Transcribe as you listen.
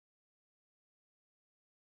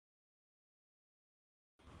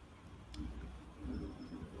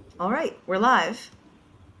All right, we're live.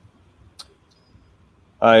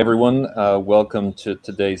 Hi, everyone. Welcome to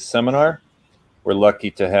today's seminar. We're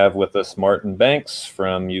lucky to have with us Martin Banks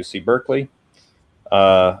from UC Berkeley.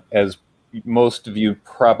 As most of you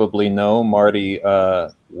probably know, Marty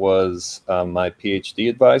was my PhD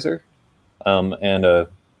advisor, and a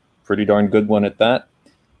pretty darn good one at that.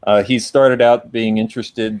 He started out being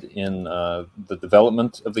interested in the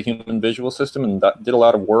development of the human visual system and did a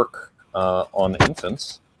lot of work on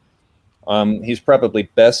infants. He's probably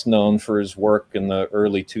best known for his work in the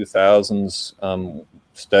early 2000s,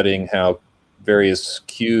 studying how various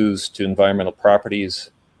cues to environmental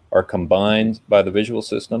properties are combined by the visual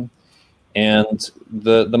system. And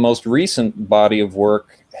the most recent body of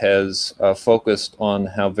work has focused on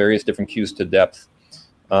how various different cues to depth,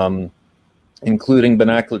 including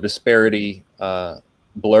binocular disparity,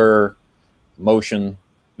 blur, motion,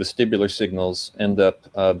 vestibular signals, end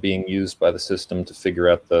up being used by the system to figure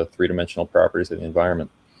out the three-dimensional properties of the environment.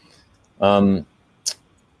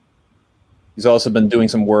 He's also been doing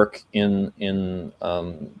some work in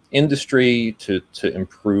industry to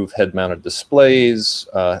improve head-mounted displays,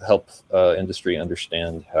 help industry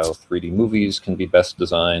understand how 3D movies can be best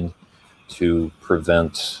designed to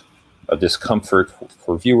prevent discomfort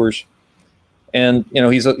for viewers. And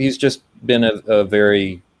he's just been a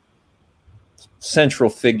very central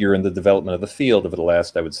figure in the development of the field over the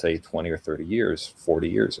last, I would say, 20 or 30 years, 40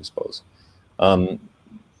 years, I suppose.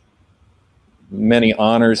 Many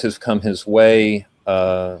honors have come his way.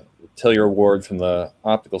 Tillier Award from the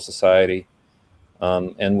Optical Society,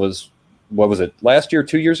 and was, what was it, last year,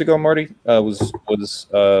 2 years ago, Marty, was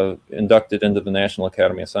inducted into the National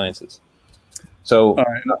Academy of Sciences. So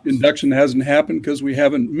induction hasn't happened because we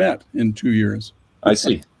haven't met in 2 years. I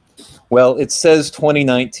see. Well, it says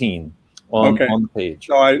 2019 on the page.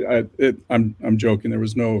 No, I'm joking. There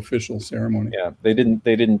was no official ceremony. Yeah, they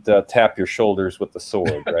didn't tap your shoulders with the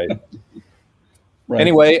sword, right? Right.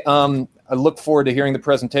 Anyway, I look forward to hearing the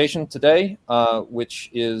presentation today, which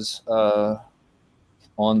is on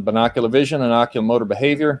binocular vision and oculomotor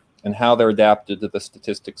behavior and how they're adapted to the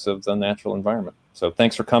statistics of the natural environment. So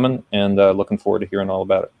thanks for coming, and looking forward to hearing all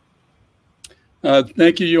about it.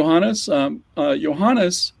 Thank you, Johannes.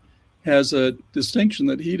 Johannes has a distinction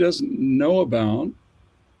that he doesn't know about,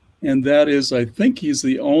 and that is, I think he's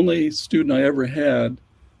the only student I ever had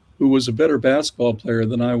who was a better basketball player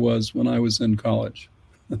than I was when I was in college.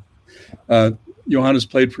 Johannes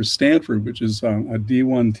played for Stanford, which is a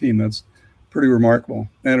D1 team. That's pretty remarkable.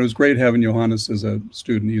 And it was great having Johannes as a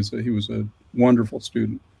student. He was a wonderful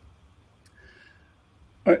student.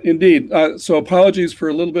 Indeed. So apologies for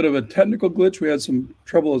a little bit of a technical glitch. We had some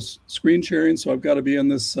trouble with screen sharing, so I've got to be in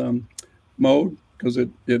this mode because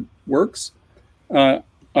it works.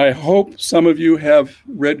 I hope some of you have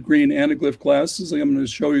red-green anaglyph glasses. I'm going to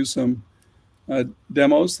show you some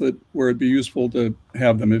demos where it'd be useful to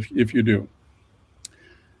have them if you do.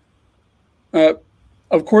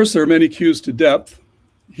 Of course, there are many cues to depth.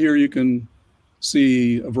 Here you can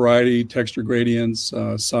see a variety, texture gradients,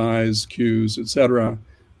 size, cues, etc.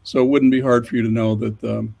 So it wouldn't be hard for you to know that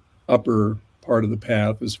the upper part of the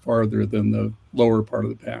path is farther than the lower part of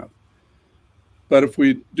the path. But if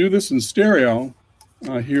we do this in stereo,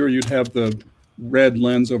 here you'd have the red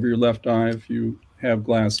lens over your left eye if you have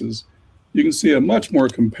glasses. You can see a much more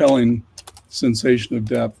compelling sensation of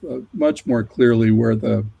depth, much more clearly where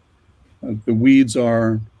the weeds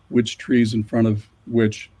are, which trees in front of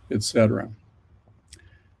which, etc.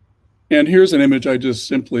 And here's an image I just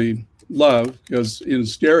simply love, because in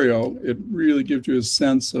stereo, it really gives you a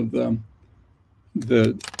sense of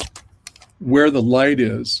where the light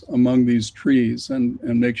is among these trees and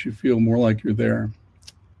makes you feel more like you're there.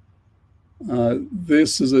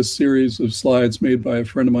 This is a series of slides made by a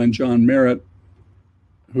friend of mine, John Merritt,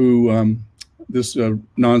 who this is a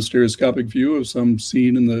non-stereoscopic view of some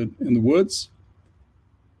scene in the woods.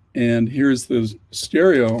 And here's the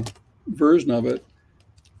stereo version of it.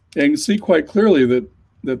 And you can see quite clearly that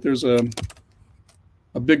there's a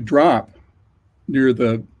big drop near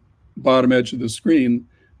the bottom edge of the screen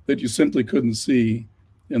that you simply couldn't see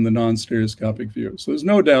in the non-stereoscopic view. So there's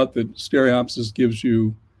no doubt that stereopsis gives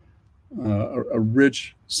you a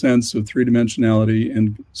rich sense of three-dimensionality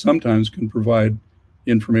and sometimes can provide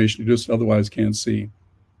information you just otherwise can't see.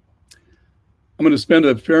 I'm going to spend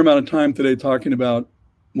a fair amount of time today talking about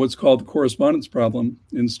what's called the correspondence problem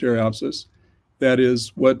in stereopsis. That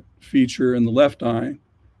is, what feature in the left eye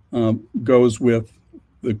goes with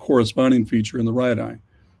the corresponding feature in the right eye.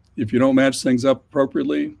 If you don't match things up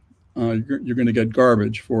appropriately, you're going to get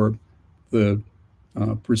garbage for the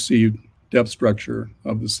perceived depth structure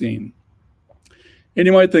of the scene. And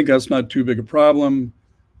you might think that's not too big a problem.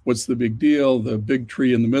 what's the big deal? The big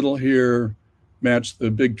tree in the middle here, match the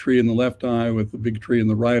big tree in the left eye with the big tree in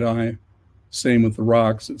the right eye, same with the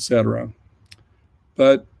rocks, etc.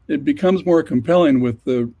 But it becomes more compelling with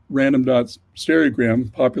the random dot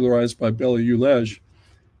stereogram popularized by Bela Ulege.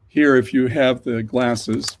 Here, if you have the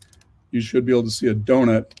glasses, you should be able to see a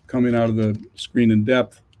donut coming out of the screen in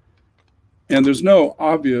depth. And there's no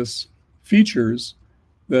obvious features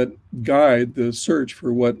that guide the search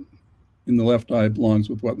for what in the left eye belongs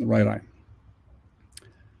with what in the right eye.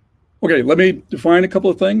 Okay, let me define a couple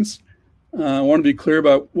of things. I want to be clear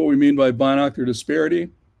about what we mean by binocular disparity.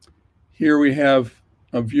 Here we have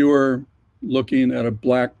a viewer looking at a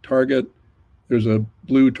black target. There's a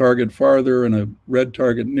blue target farther and a red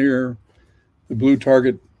target near. The blue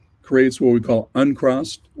target creates what we call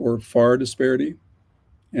uncrossed or far disparity,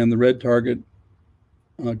 and the red target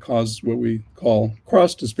causes what we call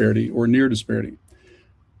cross disparity or near disparity.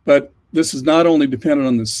 But this is not only dependent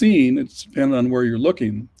on the scene, it's dependent on where you're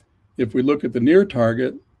looking. If we look at the near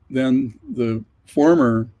target, then the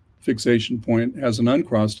former fixation point has an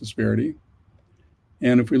uncrossed disparity.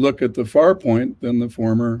 And if we look at the far point, then the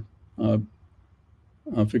former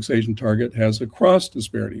fixation target has a cross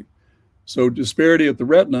disparity. So disparity at the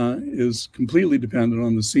retina is completely dependent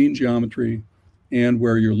on the scene geometry and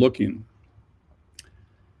where you're looking.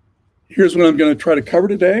 Here's what I'm going to try to cover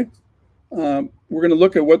today. We're going to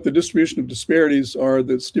look at what the distribution of disparities are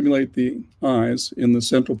that stimulate the eyes in the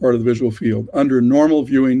central part of the visual field under normal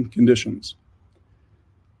viewing conditions.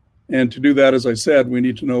 And to do that, as I said, we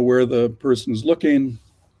need to know where the person is looking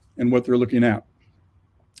and what they're looking at.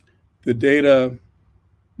 The data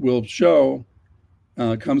will show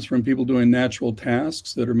comes from people doing natural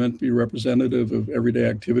tasks that are meant to be representative of everyday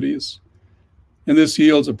activities. And this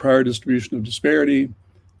yields a prior distribution of disparity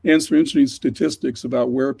and some interesting statistics about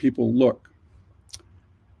where people look.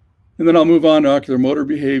 And then I'll move on to oculomotor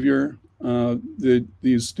behavior.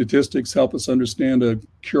 These statistics help us understand a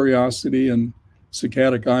curiosity and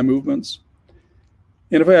saccadic eye movements.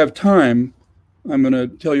 And if I have time, I'm going to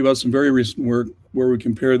tell you about some very recent work where we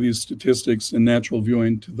compare these statistics in natural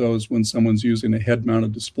viewing to those when someone's using a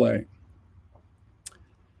head-mounted display.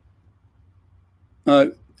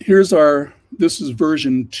 This is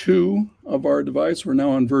version 2 of our device. We're now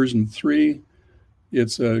on version 3.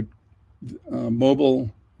 It's a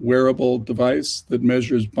mobile wearable device that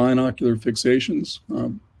measures binocular fixations,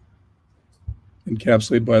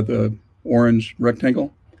 encapsulated by the orange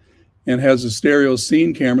rectangle, and has a stereo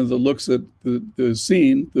scene camera that looks at the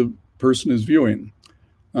scene the person is viewing.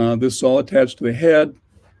 This is all attached to the head.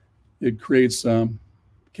 It creates,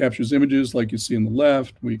 captures images like you see on the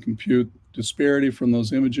left. We compute disparity from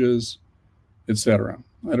those images, etc.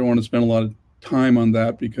 I don't want to spend a lot of time on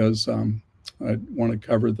that because I want to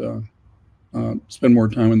cover spend more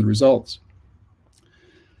time on the results.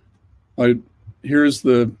 Here's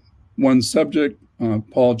the one subject,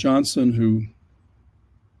 Paul Johnson, who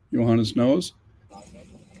Johannes knows,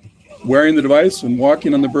 wearing the device and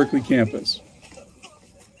walking on the Berkeley campus.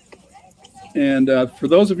 And for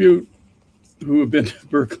those of you who have been to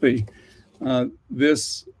Berkeley,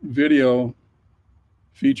 this video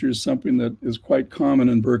features something that is quite common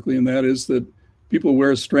in Berkeley, and that is that people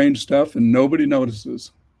wear strange stuff and nobody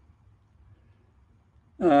notices.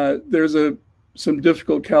 There's some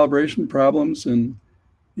difficult calibration problems in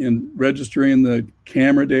registering the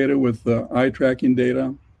camera data with the eye tracking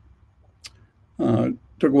data.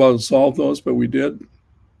 Took a while to solve those, but we did.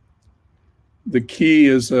 The key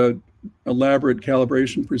is an elaborate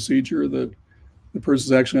calibration procedure that the person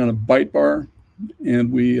is actually on a bite bar,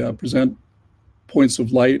 and we present points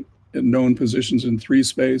of light at known positions in 3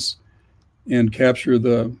 space and capture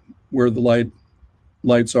where the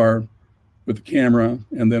lights are with the camera,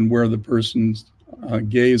 and then where the person's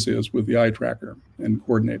gaze is with the eye tracker, and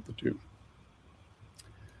coordinate the two.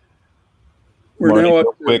 We're Marty, now up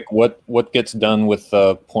real quick, what gets done with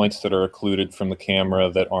points that are occluded from the camera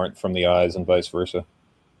that aren't from the eyes, and vice versa?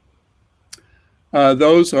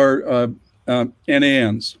 Those are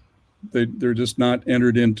NANs. They're just not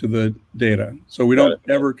entered into the data. So we don't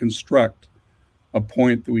ever construct a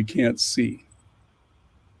point that we can't see.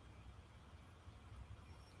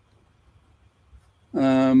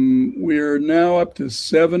 We're now up to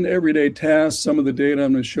 7 everyday tasks. Some of the data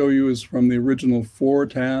I'm going to show you is from the original 4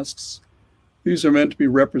 tasks. These are meant to be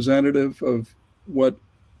representative of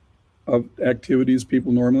activities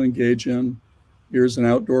people normally engage in. Here's an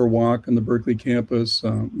outdoor walk on the Berkeley campus,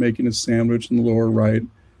 making a sandwich in the lower right.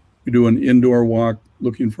 We do an indoor walk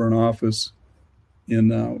looking for an office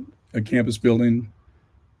in a campus building.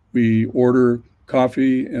 We order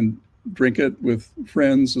coffee and drink it with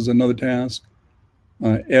friends as another task.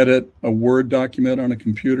 edit a Word document on a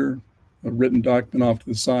computer, a written document off to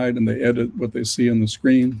the side, and they edit what they see on the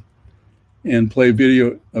screen, and play a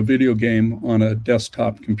video game on a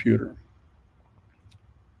desktop computer.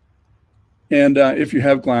 And if you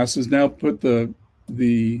have glasses, now put the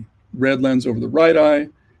red lens over the right eye,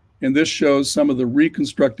 and this shows some of the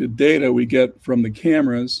reconstructed data we get from the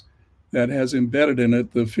cameras that has embedded in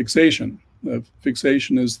it the fixation. The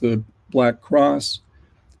fixation is the black cross,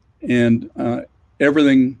 and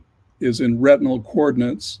everything is in retinal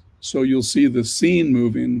coordinates, so you'll see the scene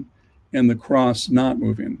moving and the cross not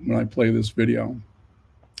moving when I play this video.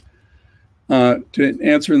 To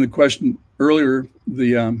answer the question earlier,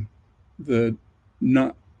 the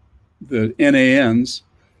NANs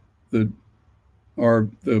are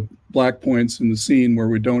the black points in the scene where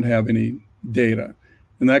we don't have any data.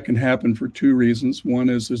 And that can happen for two reasons. One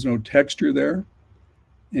is there's no texture there,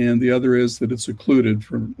 and the other is that it's occluded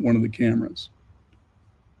from one of the cameras.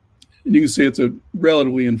 And you can see it's a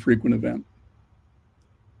relatively infrequent event.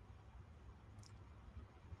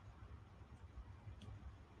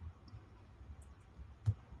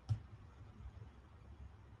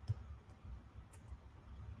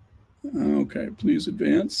 Okay, please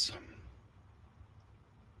advance.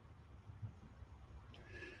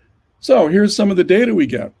 So here's some of the data we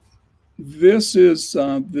get. This is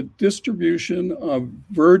the distribution of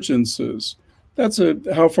vergences. That's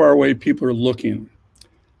how far away people are looking.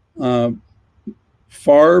 Far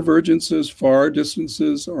vergences, far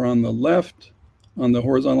distances are on the left, on the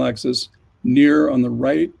horizontal axis, near on the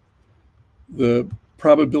right. The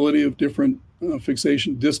probability of different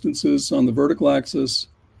fixation distances on the vertical axis.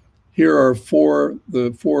 Here are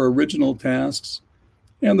the four original tasks.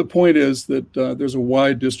 And the point is that there's a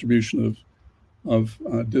wide distribution of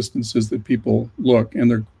distances that people look, and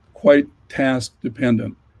they're quite task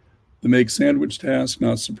dependent. The make sandwich task,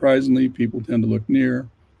 not surprisingly, people tend to look near.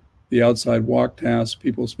 The outside walk task,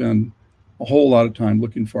 people spend a whole lot of time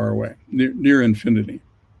looking far away, near infinity.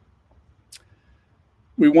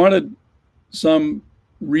 We wanted some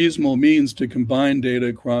reasonable means to combine data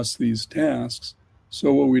across these tasks.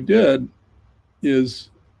 So what we did is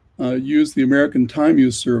use the American Time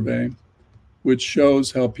Use Survey, which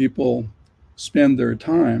shows how people spend their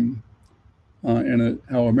time and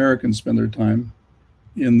how Americans spend their time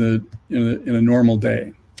in a normal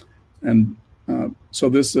day. And so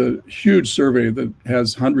this is a huge survey that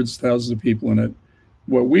has hundreds of thousands of people in it.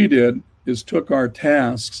 What we did is took our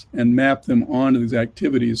tasks and mapped them onto these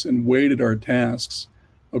activities and weighted our tasks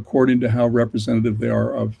according to how representative they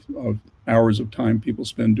are of hours of time people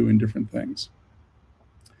spend doing different things.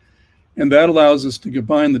 And that allows us to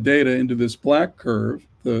combine the data into this black curve,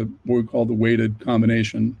 what we call the weighted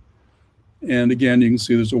combination. And again, you can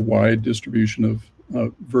see there's a wide distribution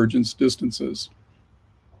of vergence distances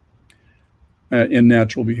in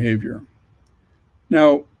natural behavior.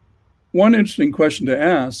 Now, one interesting question to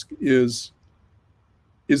ask is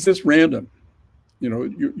this random? You know,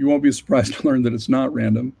 you won't be surprised to learn that it's not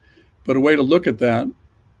random, but a way to look at that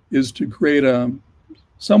is to create a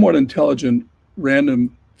somewhat intelligent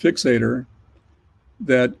random fixator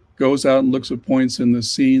that goes out and looks at points in the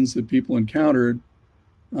scenes that people encountered.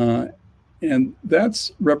 And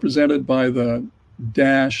that's represented by the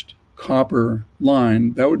dashed copper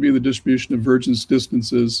line. That would be the distribution of vergence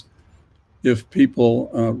distances if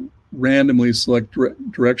people randomly select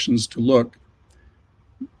directions to look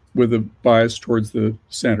with a bias towards the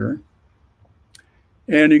center.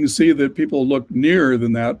 And you can see that people look nearer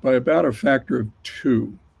than that by about a factor of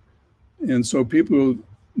 2. And so people,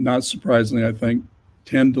 not surprisingly, I think,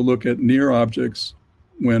 tend to look at near objects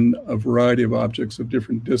when a variety of objects of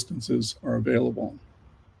different distances are available.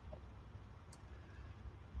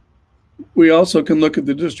 We also can look at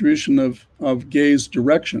the distribution of gaze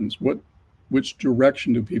directions. Which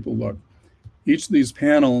direction do people look? Each of these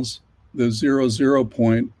panels, the 0, 0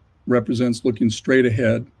 point represents looking straight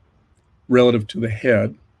ahead relative to the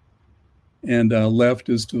head. And left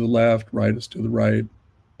is to the left, right is to the right,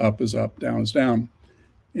 up is up, down is down.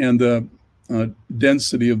 And the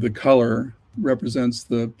density of the color represents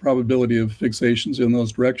the probability of fixations in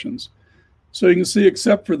those directions. So you can see,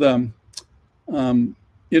 except for the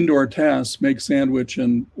indoor tasks, make sandwich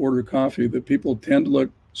and order coffee, that people tend to look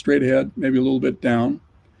straight ahead, maybe a little bit down.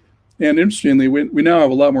 And interestingly, we now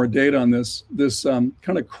have a lot more data on this. This kind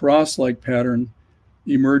of cross-like pattern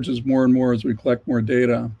emerges more and more as we collect more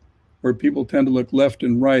data, where people tend to look left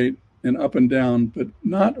and right and up and down, but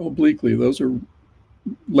not obliquely. Those are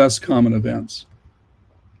less common events.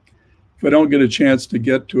 If I don't get a chance to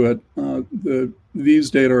get to it, these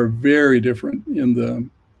data are very different in the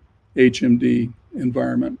HMD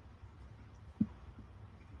environment.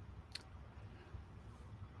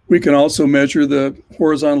 We can also measure the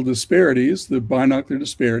horizontal disparities, the binocular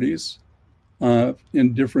disparities,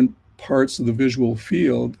 in different parts of the visual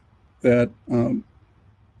field that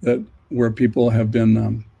where people have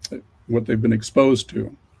been, what they've been exposed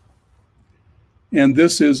to. And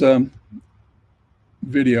this is a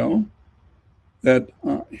video that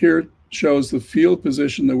here shows the field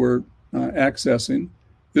position that we're accessing.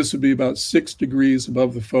 This would be about 6 degrees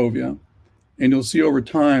above the fovea. And you'll see over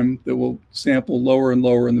time that we'll sample lower and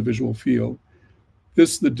lower in the visual field.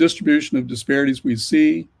 This is the distribution of disparities we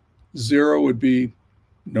see. 0 would be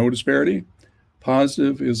no disparity.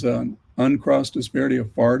 Positive is an uncrossed disparity, a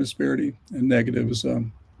far disparity, and negative is a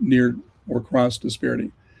near or cross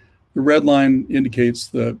disparity. The red line indicates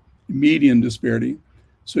the median disparity.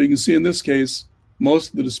 So you can see in this case,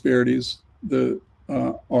 most of the disparities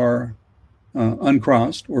are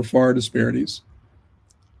uncrossed or far disparities.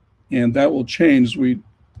 And that will change as we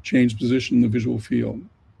change position in the visual field.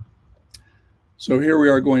 So here we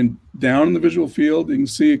are going down in the visual field. You can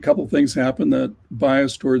see a couple things happen. That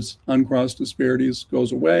bias towards uncrossed disparities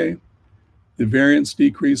goes away. The variance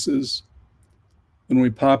decreases. When we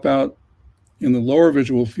pop out in the lower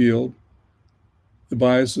visual field, the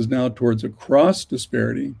bias is now towards a cross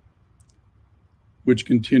disparity, which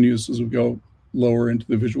continues as we go lower into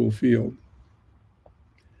the visual field.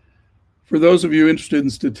 For those of you interested in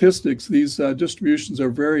statistics, these distributions are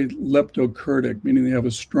very leptokurtic, meaning they have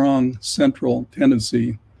a strong central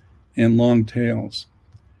tendency and long tails.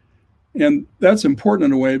 And that's important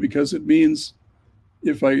in a way because it means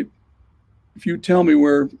if you tell me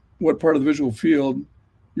what part of the visual field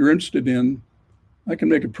you're interested in, I can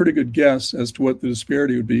make a pretty good guess as to what the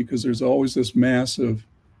disparity would be because there's always this mass of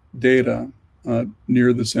data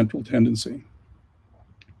near the central tendency.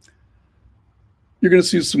 You're going to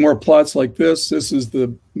see some more plots like this. This is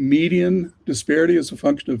the median disparity as a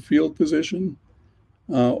function of field position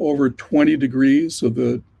over 20 degrees of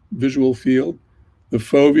the visual field. The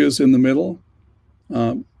fovea is in the middle.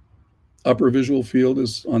 Upper visual field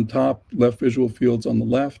is on top, left visual field's on the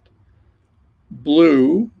left.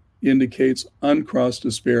 Blue indicates uncrossed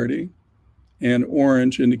disparity, and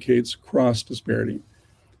orange indicates cross disparity.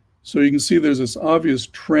 So you can see there's this obvious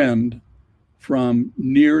trend from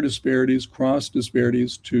near disparities, cross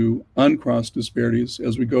disparities, to uncrossed disparities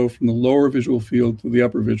as we go from the lower visual field to the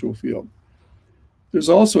upper visual field. There's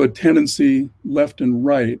also a tendency left and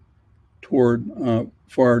right toward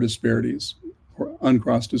far disparities, or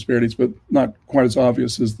uncrossed disparities, but not quite as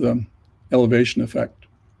obvious as the elevation effect.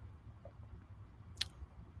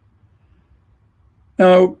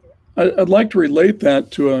 Now, I'd like to relate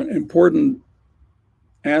that to an important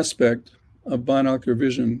aspect of binocular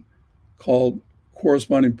vision called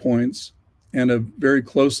corresponding points and a very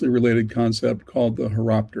closely related concept called the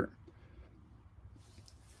horopter.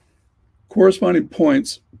 Corresponding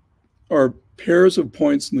points are pairs of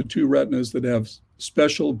points in the two retinas that have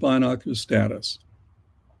special binocular status.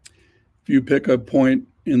 If you pick a point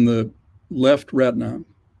in the left retina,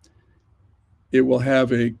 it will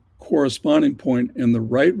have a corresponding point in the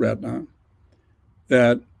right retina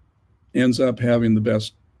that ends up having the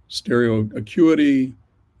best stereo acuity,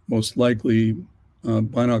 most likely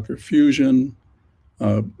binocular fusion,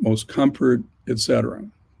 most comfort, etc.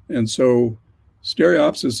 And so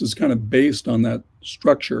stereopsis is kind of based on that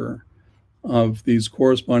structure of these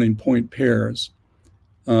corresponding point pairs.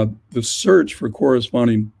 The search for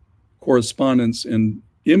correspondence in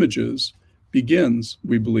images begins,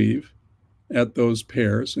 we believe, at those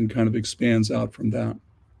pairs and kind of expands out from that.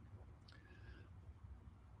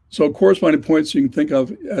 So corresponding points you can think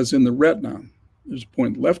of as in the retina. There's a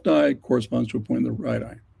point in the left eye, corresponds to a point in the right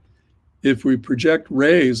eye. If we project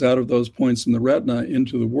rays out of those points in the retina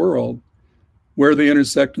into the world, where they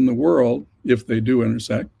intersect in the world, if they do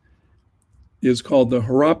intersect, is called the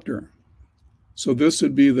horopter. So this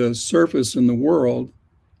would be the surface in the world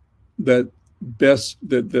that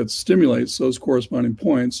stimulates those corresponding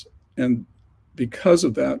points, and because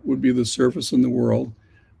of that would be the surface in the world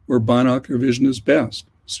where binocular vision is best,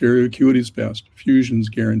 stereo acuity is best, fusion is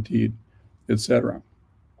guaranteed, etc.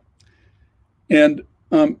 And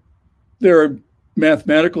there are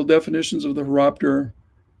mathematical definitions of the horopter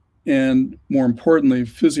and, more importantly,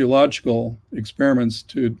 physiological experiments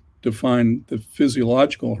to define the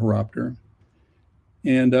physiological horopter.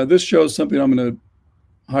 And this shows something I'm going to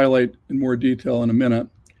highlight in more detail in a minute,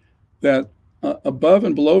 that above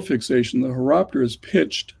and below fixation, the horopter is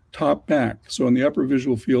pitched top back. So in the upper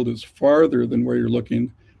visual field, it's farther than where you're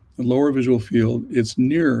looking. The lower visual field, it's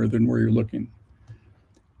nearer than where you're looking.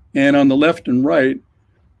 And on the left and right,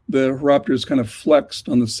 the horopter is kind of flexed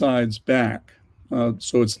on the sides back.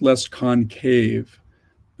 So it's less concave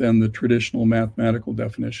than the traditional mathematical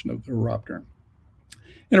definition of the horopter.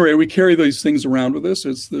 Anyway, we carry these things around with us.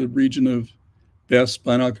 It's the region of best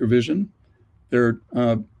binocular vision.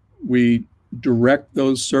 We direct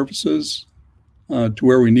those surfaces to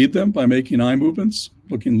where we need them by making eye movements,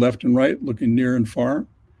 looking left and right, looking near and far.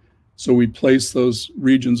 So we place those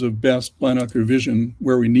regions of best binocular vision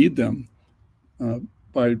where we need them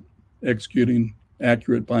by executing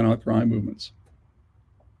accurate binocular eye movements.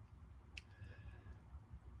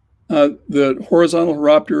 The horizontal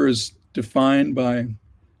horopter is defined by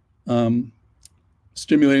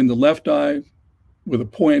stimulating the left eye with a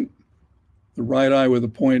point, the right eye with a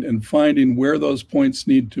point, and finding where those points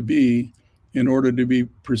need to be in order to be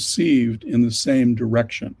perceived in the same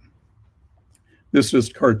direction. This is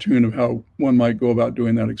just a cartoon of how one might go about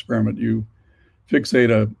doing that experiment. You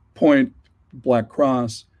fixate a point, black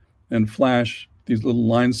cross, and flash these little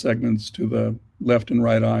line segments to the left and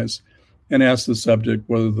right eyes and ask the subject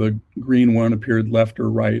whether the green one appeared left or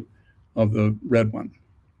right of the red one.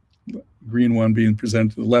 The green one being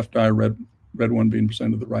presented to the left eye, red one being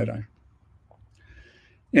presented to the right eye.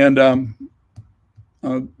 And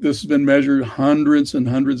this has been measured hundreds and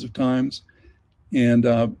hundreds of times,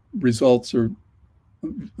 and results are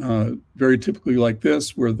very typically like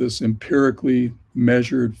this, where this empirically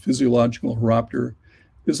measured physiological horopter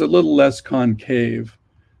is a little less concave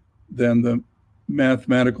than the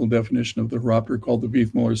mathematical definition of the horopter called the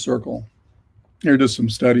Vieth-Muller circle. Here are just some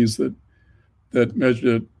studies that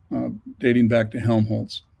measured it dating back to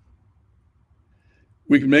Helmholtz.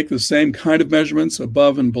 We can make the same kind of measurements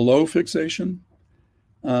above and below fixation.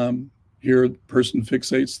 Here, the person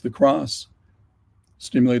fixates the cross,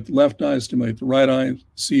 stimulate the left eye, stimulate the right eye,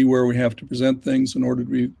 see where we have to present things in order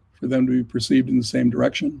for them to be perceived in the same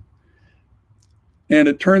direction. And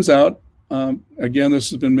it turns out, again, this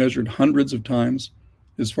has been measured hundreds of times.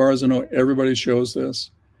 As far as I know, everybody shows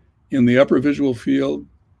this. In the upper visual field,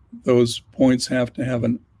 those points have to have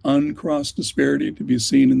an uncrossed disparity to be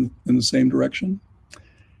seen in the same direction.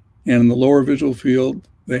 And in the lower visual field,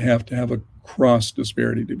 they have to have a cross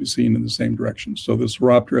disparity to be seen in the same direction. So this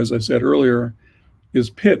horopter, as I said earlier, is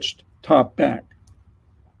pitched top back.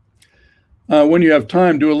 When you have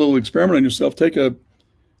time, do a little experiment on yourself. Take a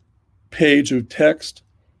page of text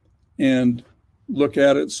and look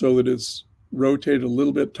at it so that it's rotated a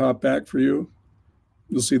little bit top back for you.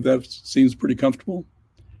 You'll see that seems pretty comfortable.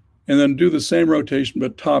 And then do the same rotation,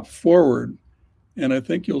 but top forward. And I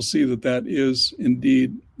think you'll see that that is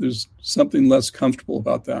indeed, there's something less comfortable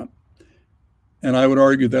about that. And I would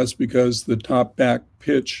argue that's because the top back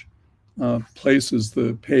pitch places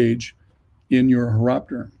the page in your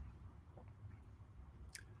horopter.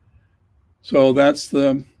 So that's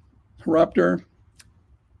the horopter.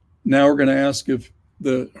 Now we're going to ask if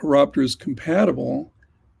the horopter is compatible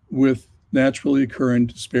with naturally occurring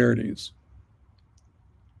disparities.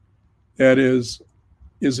 That is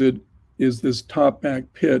this top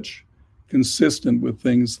back pitch consistent with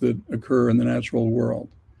things that occur in the natural world?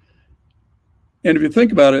 And if you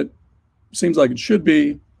think about it, seems like it should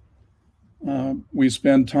be. We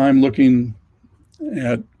spend time looking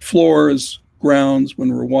at floors, grounds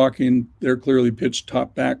when we're walking. They're clearly pitched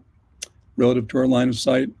top back relative to our line of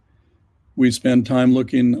sight. We spend time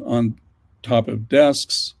looking on top of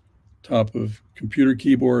desks, top of computer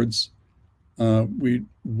keyboards. We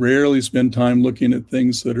rarely spend time looking at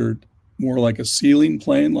things that are more like a ceiling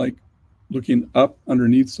plane, like looking up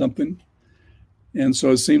underneath something. And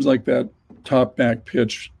so it seems like that top back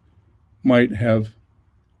pitch might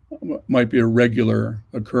be a regular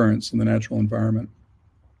occurrence in the natural environment.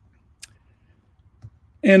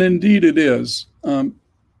 And indeed it is. I'm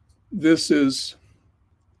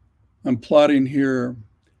plotting here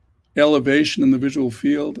elevation in the visual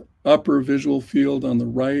field, upper visual field on the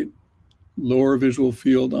right, lower visual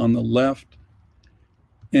field on the left,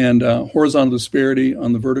 and horizontal disparity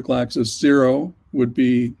on the vertical axis. 0 would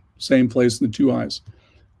be same place in the two eyes.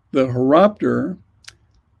 The horopter,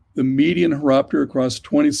 the median horopter across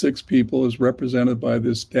 26 people is represented by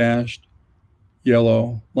this dashed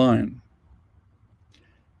yellow line.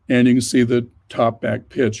 And you can see the top back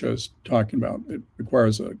pitch I was talking about. It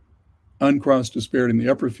requires a uncrossed disparity in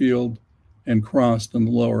the upper field and crossed in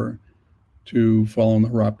the lower to fall in the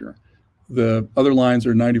horopter. The other lines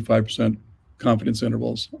are 95% confidence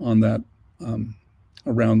intervals on that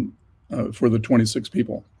for the 26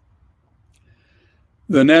 people.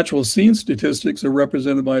 The natural scene statistics are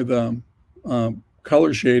represented by the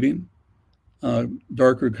color shading.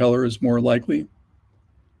 Darker color is more likely.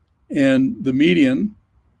 And the median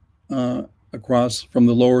across from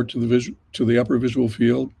the lower to the upper visual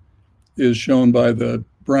field is shown by the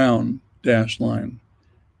brown dashed line.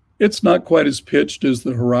 It's not quite as pitched as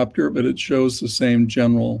the horopter, but it shows the same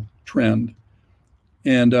general trend.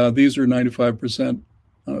 And these are 95%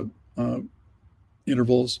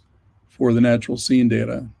 intervals for the natural scene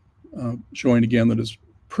data, showing again that it's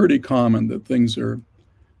pretty common that things are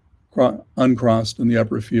uncrossed in the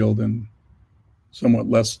upper field, and somewhat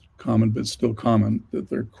less common, but still common, that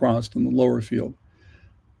they're crossed in the lower field.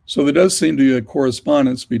 So there does seem to be a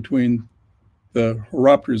correspondence between the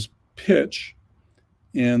horopter's pitch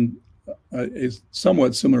and a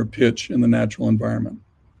somewhat similar pitch in the natural environment.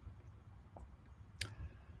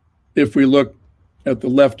 If we look at the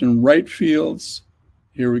left and right fields,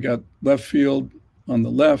 here we got left field on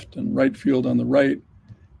the left and right field on the right,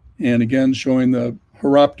 and again showing the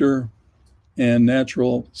horopter and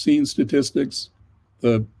natural scene statistics.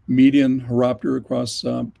 The median horopter across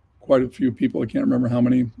quite a few people, I can't remember how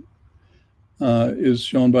many, is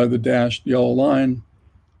shown by the dashed yellow line,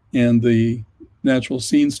 and the natural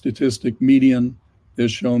scene statistic median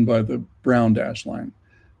is shown by the brown dashed line.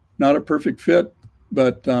 Not a perfect fit,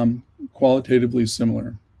 but qualitatively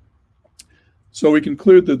similar. So we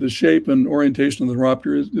conclude that the shape and orientation of the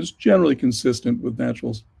horopter is generally consistent with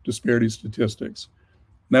natural disparity statistics.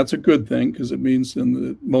 And that's a good thing, because it means in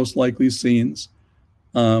the most likely scenes,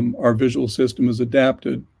 our visual system is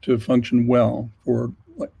adapted to function well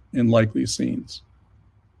in likely scenes.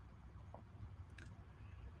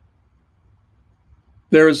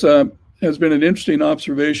 There has been an interesting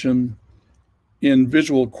observation in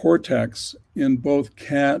visual cortex in both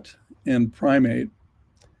cat and primate.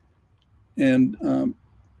 And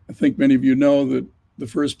I think many of you know that the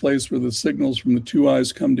first place where the signals from the two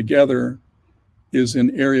eyes come together is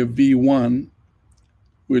in area V1,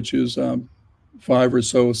 which is 5 or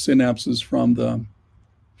so synapses from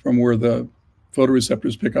where the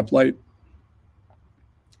photoreceptors pick up light.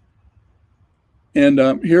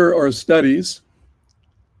 And here are studies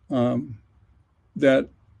that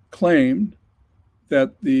claimed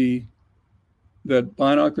that that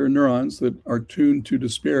binocular neurons that are tuned to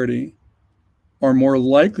disparity are more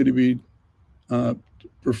likely to be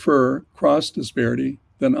prefer cross disparity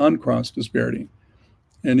than uncrossed disparity.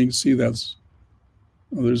 And you can see there's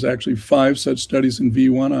actually 5 such studies in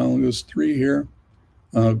V1. I only list 3 here: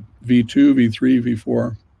 V2,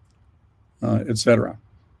 V3, V4, etc.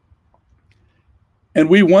 And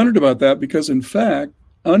we wondered about that because, in fact,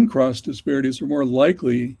 uncrossed disparities are more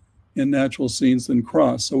likely in natural scenes than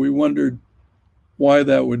cross. So we wondered why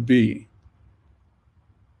that would be.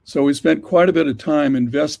 So we spent quite a bit of time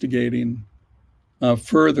investigating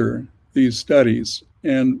further these studies,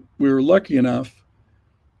 and we were lucky enough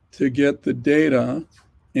to get the data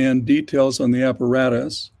and details on the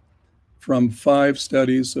apparatus from 5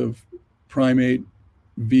 studies of primate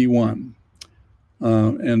V1.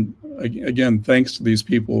 And again, thanks to these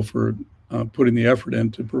people for putting the effort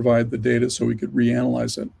in to provide the data so we could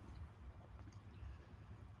reanalyze it.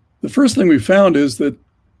 The first thing we found is that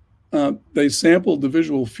they sampled the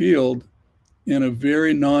visual field in a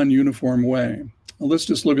very non-uniform way. Now, let's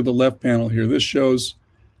just look at the left panel here. This shows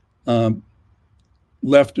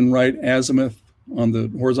left and right azimuth on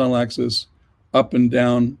the horizontal axis, up and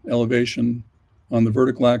down elevation on the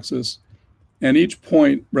vertical axis. And each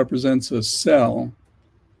point represents a cell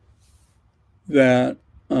that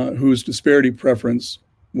whose disparity preference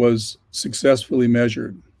was successfully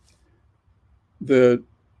measured.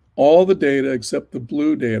 All the data except the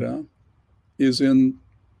blue data is in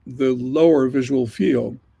the lower visual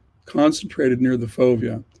field, concentrated near the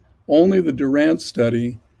fovea. Only the Durant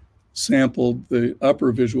study sampled the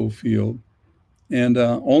upper visual field, and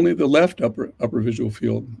only the left upper visual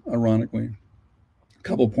field, ironically. A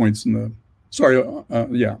couple points in the,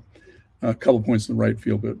 a couple points in the right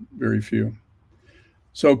field, but very few.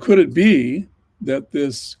 So could it be that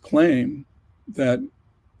this claim that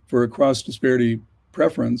for a cross-disparity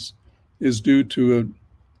preference is due to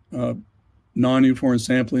a non-uniform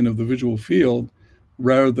sampling of the visual field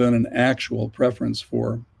rather than an actual preference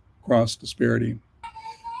for cross-disparity?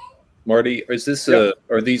 Marty, is this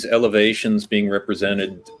are these elevations being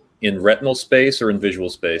represented in retinal space or in visual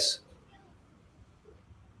space?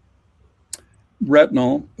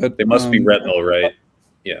 Retinal. But, they must be retinal, right?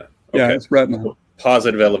 Yeah. Okay. Yeah, it's retinal.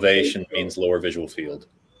 Positive elevation means lower visual field.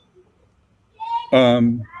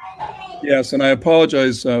 Yes, and I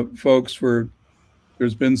apologize, folks, for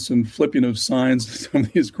there's been some flipping of signs in some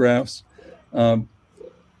of these graphs.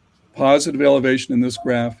 Positive elevation in this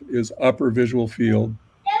graph is upper visual field.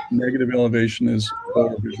 Negative elevation is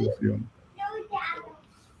lower visual field.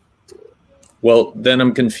 Well, then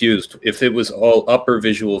I'm confused. If it was all upper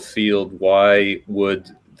visual field, why would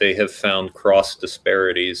they have found cross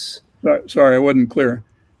disparities? Sorry, I wasn't clear.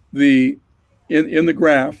 in the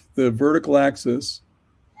graph, the vertical axis,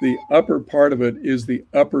 the upper part of it is the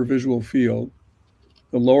upper visual field.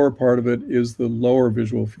 The lower part of it is the lower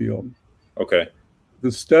visual field. Okay.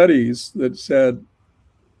 The studies that said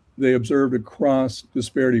they observed a cross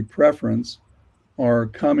disparity preference are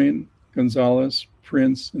Cumming, Gonzalez,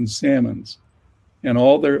 Prince, and Salmons. And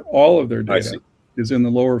all of their data is in the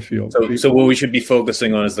lower field. So what we should be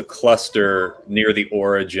focusing on is the cluster near the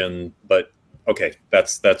origin, but okay,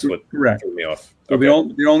 that's what correct. threw me off. So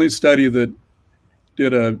okay. the only study that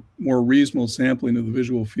did a more reasonable sampling of the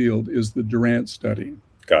visual field is the Durant study.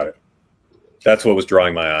 Got it. That's what was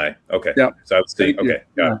drawing my eye. Okay. Yeah. So I was thinking, okay.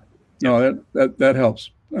 Got it. No, that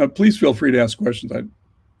helps. Please feel free to ask questions.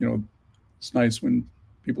 It's nice when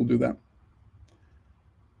people do that.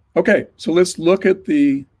 Okay, so let's look at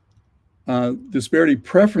the disparity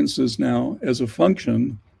preferences now as a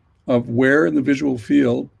function of where in the visual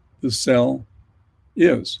field the cell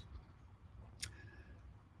is.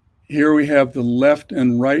 Here we have the left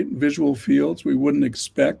and right visual fields. We wouldn't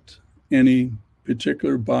expect any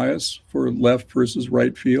particular bias for left versus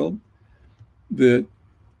right field. The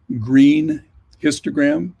green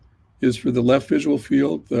histogram is for the left visual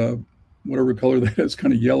field. The whatever color that is,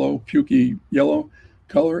 kind of yellow, pukey yellow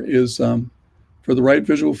color, is for the right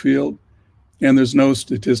visual field. And there's no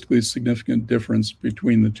statistically significant difference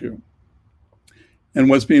between the two. And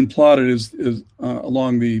what's being plotted is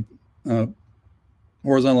along the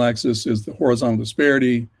horizontal axis is the horizontal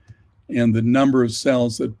disparity and the number of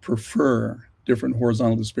cells that prefer different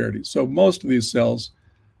horizontal disparities. So most of these cells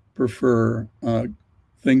prefer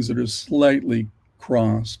things that are slightly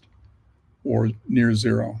crossed or near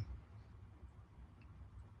zero.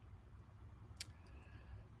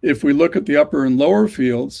 If we look at the upper and lower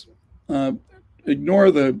fields, ignore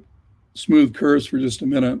the smooth curves for just a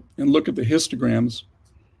minute and look at the histograms.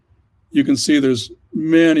 You can see there's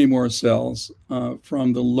many more cells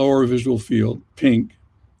from the lower visual field, pink,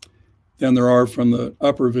 than there are from the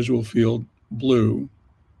upper visual field, blue.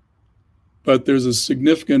 But there's a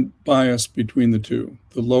significant bias between the two.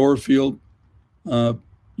 The lower field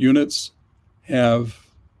units have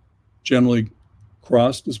generally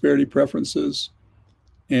cross disparity preferences,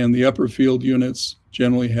 and the upper field units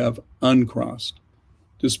generally have uncrossed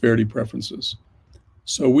disparity preferences.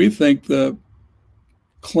 So we think the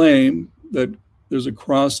claim that there's a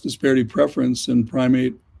cross disparity preference in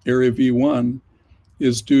primate area V1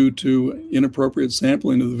 is due to inappropriate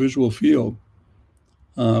sampling of the visual field.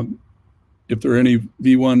 If there are any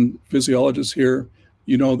V1 physiologists here,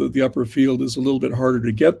 you know that the upper field is a little bit harder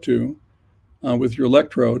to get to with your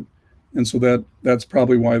electrode, and so that's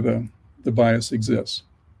probably why the bias exists.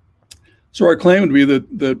 So our claim would be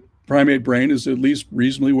that the primate brain is at least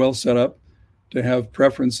reasonably well set up to have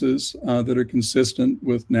preferences that are consistent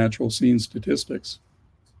with natural scene statistics.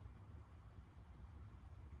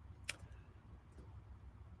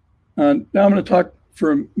 Now I'm going to talk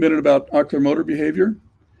for a minute about oculomotor behavior.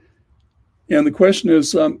 And the question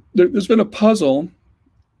is, there's been a puzzle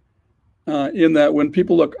in that when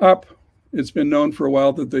people look up, it's been known for a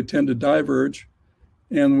while that they tend to diverge.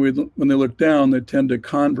 And when they look down, they tend to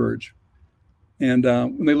converge. And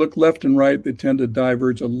when they look left and right, they tend to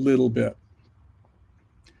diverge a little bit.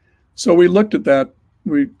 So we looked at that.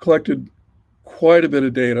 We collected quite a bit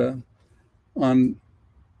of data on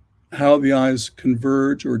how the eyes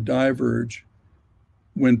converge or diverge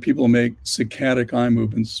when people make saccadic eye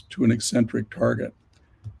movements to an eccentric target.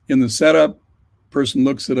 In the setup, person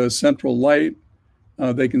looks at a central light.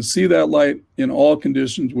 They can see that light in all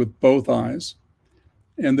conditions with both eyes.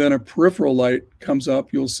 And then a peripheral light comes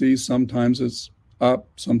up. You'll see sometimes it's up,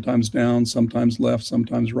 sometimes down, sometimes left,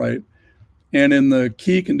 sometimes right. And in the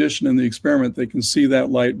key condition in the experiment, they can see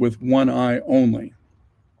that light with one eye only.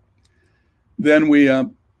 Then we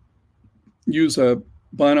use a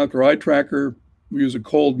binocular eye tracker. We use a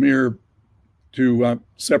cold mirror to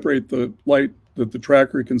separate the light that the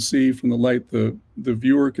tracker can see from the light the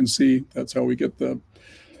viewer can see. That's how we get the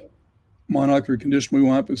monocular condition we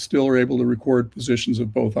want, but still are able to record positions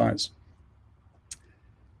of both eyes.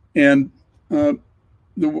 And the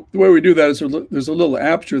way we do that is there's a little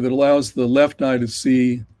aperture that allows the left eye to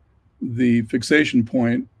see the fixation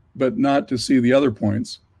point, but not to see the other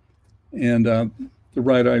points. And the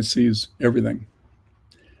right eye sees everything.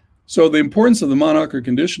 So the importance of the monocular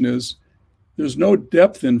condition is there's no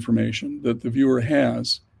depth information that the viewer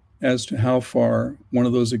has as to how far one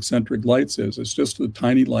of those eccentric lights is. It's just a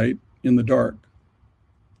tiny light in the dark.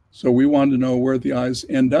 So we wanted to know where the eyes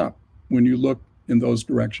end up when you look in those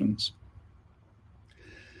directions.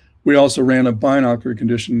 We also ran a binocular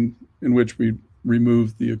condition in which we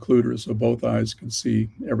removed the occluder so both eyes could see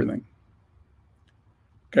everything.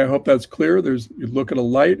 Okay, I hope that's clear. You look at a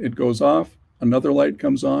light, it goes off, another light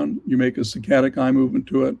comes on, you make a saccadic eye movement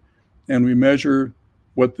to it, and we measure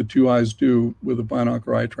what the two eyes do with a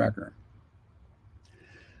binocular eye tracker.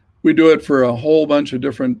 We do it for a whole bunch of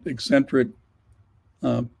different eccentric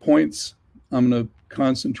points. I'm going to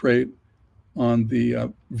concentrate on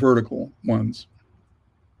the vertical ones,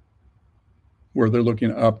 where they're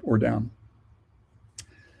looking up or down.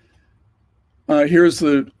 Here's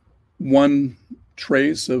the one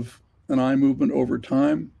trace of an eye movement over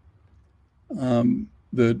time.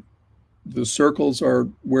 The circles are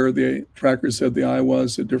where the tracker said the eye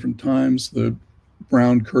was at different times. The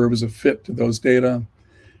brown curve is a fit to those data.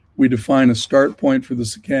 We define a start point for the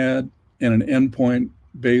saccade and an end point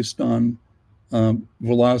based on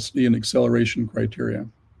velocity and acceleration criteria.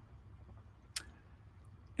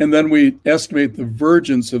 And then we estimate the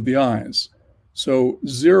vergence of the eyes. So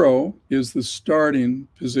 0 is the starting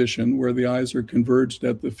position where the eyes are converged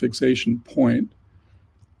at the fixation point.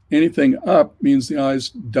 Anything up means the eyes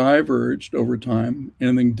diverged over time.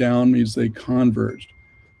 Anything down means they converged.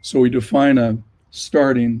 So we define a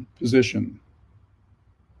starting position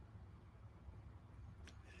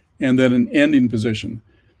and then an ending position.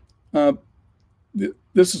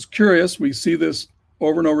 This is curious. We see this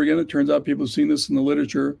over and over again. It turns out people have seen this in the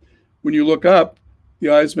literature. When you look up, the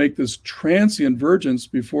eyes make this transient vergence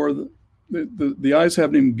before the eyes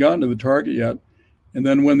haven't even gotten to the target yet. And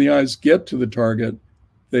then when the eyes get to the target,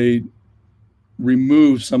 they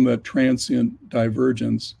remove some of that transient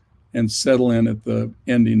divergence and settle in at the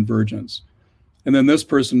ending vergence. And then this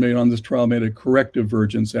person on this trial made a corrective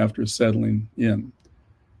vergence after settling in.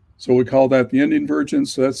 So we call that the ending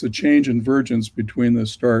vergence. So that's a change in vergence between the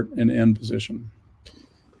start and end position.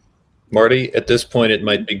 Marty, at this point, it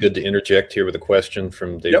might be good to interject here with a question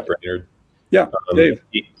from Dave Brainerd. Yeah, Dave.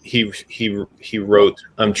 He wrote,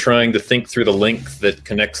 I'm trying to think through the link that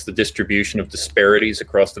connects the distribution of disparities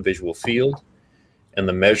across the visual field and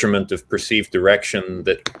the measurement of perceived direction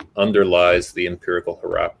that underlies the empirical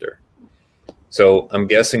horopter. So I'm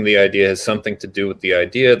guessing the idea has something to do with the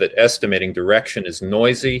idea that estimating direction is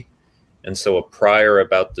noisy, and so a prior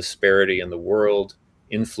about disparity in the world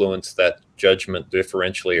influenced that judgment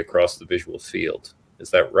differentially across the visual field. Is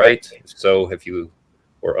that right? If so, have you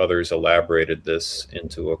or others elaborated this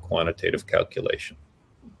into a quantitative calculation?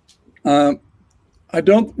 We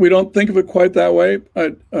don't think of it quite that way.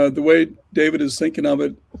 The way David is thinking of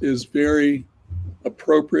it is very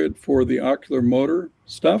appropriate for the oculomotor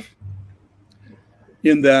stuff,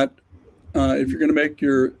 in that if you're going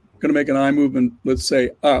to make an eye movement, let's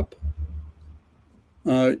say up,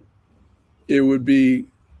 it would be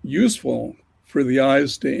useful for the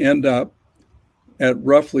eyes to end up at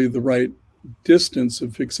roughly the right distance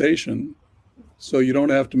of fixation, so you don't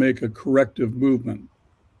have to make a corrective movement.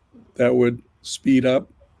 That would speed up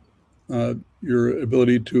your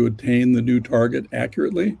ability to attain the new target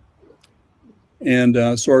accurately.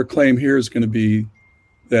 And so our claim here is going to be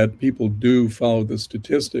that people do follow the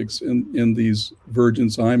statistics in these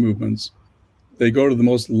vergence eye movements. They go to the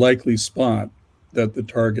most likely spot that the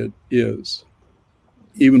target is,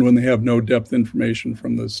 even when they have no depth information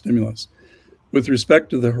from the stimulus. With respect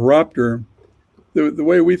to the horopter, the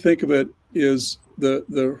way we think of it is the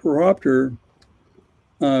horopter,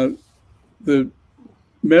 the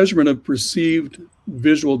measurement of perceived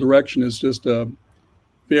visual direction is just a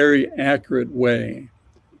very accurate way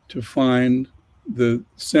to find the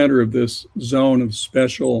center of this zone of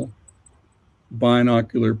special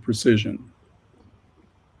binocular precision.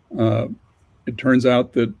 It turns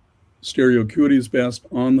out that stereo acuity is best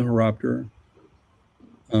on the horopter.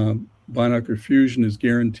 Binocular fusion is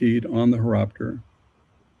guaranteed on the horopter.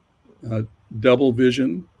 Double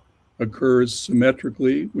vision occurs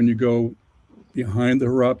symmetrically when you go behind the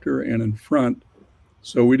horopter and in front.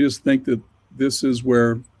 So we just think that this is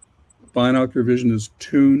where binocular vision is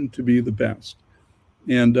tuned to be the best.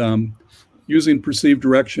 And using perceived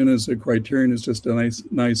direction as a criterion is just a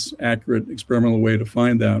nice, accurate experimental way to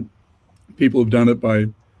find that. People have done it by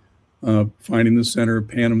finding the center of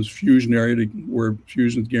Panem's fusion area where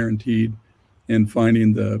fusion is guaranteed, and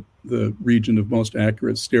finding the region of most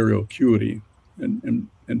accurate stereo acuity and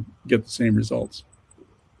get the same results.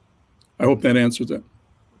 I hope that answers it.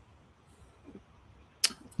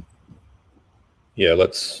 Yeah,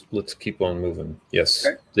 let's keep on moving. Yes,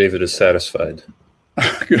 okay. David is satisfied.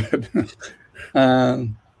 Good. All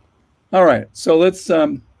right, so let's,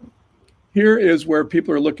 here is where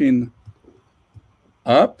people are looking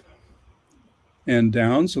up and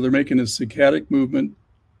down. So they're making a saccadic movement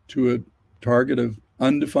to a target of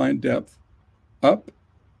undefined depth, up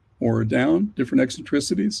or down, different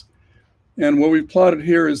eccentricities. And what we've plotted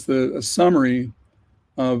here is a summary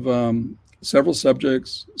of several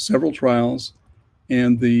subjects, several trials,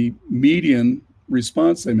 and the median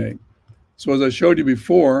response they make. So as I showed you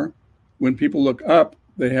before, when people look up,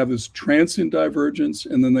 they have this transient divergence,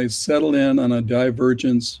 and then they settle in on a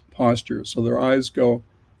divergence posture. So their eyes go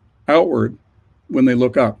outward when they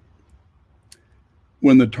look up.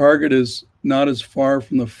 When the target is not as far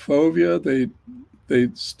from the fovea, they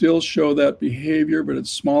still show that behavior, but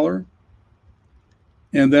it's smaller.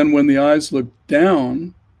 And then when the eyes look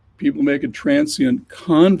down, people make a transient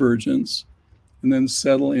convergence and then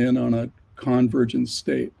settle in on a convergent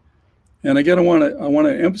state. And again, I want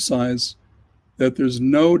to emphasize that there's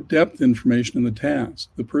no depth information in the task.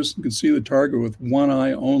 The person can see the target with one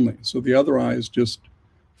eye only, so the other eye is just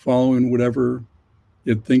following whatever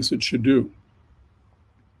it thinks it should do.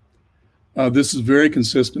 This is very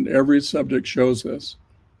consistent. Every subject shows this.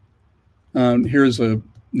 Here's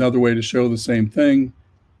another way to show the same thing.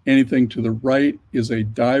 Anything to the right is a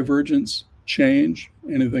divergence change.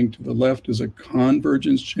 Anything to the left is a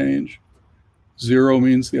convergence change. 0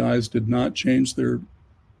 means the eyes did not change their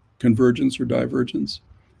convergence or divergence.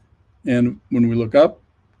 And when we look up,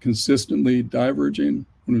 consistently diverging.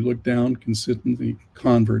 When we look down, consistently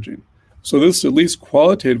converging. So this is at least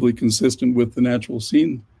qualitatively consistent with the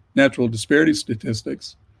natural disparity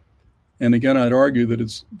statistics. And again, I'd argue that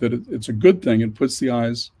it's a good thing. It puts the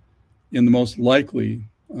eyes in the most likely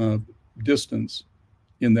distance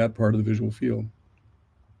in that part of the visual field.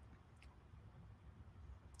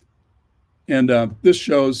 And this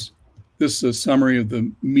is a summary of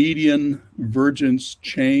the median vergence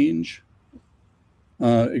change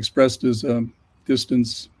expressed as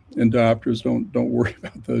distance in diopters. Don't worry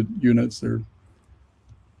about the units. There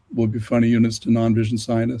will be funny units to non-vision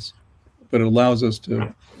scientists, but it allows us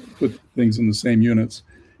to put things in the same units.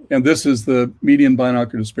 And this is the median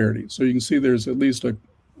binocular disparity. So you can see there's at least a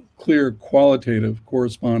clear qualitative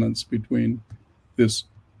correspondence between this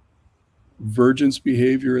vergence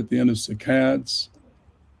behavior at the end of saccades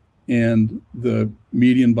and the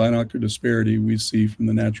median binocular disparity we see from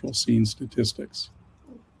the natural scene statistics.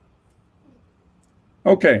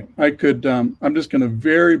 Okay, I'm just going to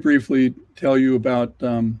very briefly tell you about,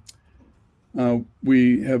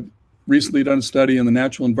 we have recently done a study in the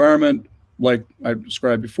natural environment, like I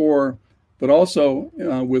described before, but also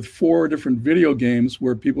with 4 different video games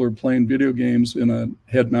where people are playing video games in a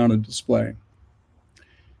head-mounted display.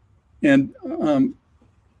 And I'm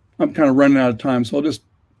kind of running out of time, so I'll just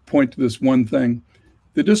point to this one thing.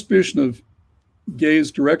 The distribution of gaze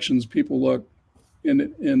directions people look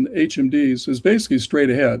in HMDs is basically straight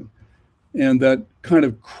ahead. And that kind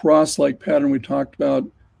of cross-like pattern we talked about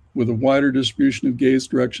with a wider distribution of gaze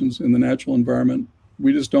directions in the natural environment,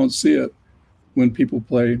 we just don't see it when people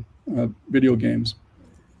play video games.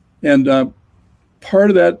 And part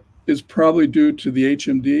of that is probably due to the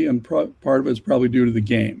HMD, and part of it's probably due to the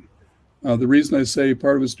game. The reason I say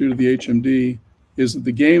part of it's due to the HMD is that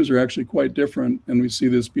the games are actually quite different, and we see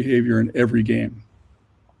this behavior in every game.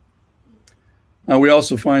 We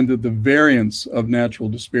also find that the variance of natural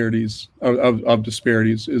disparities, of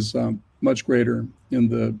disparities is much greater in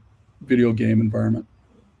the video game environment.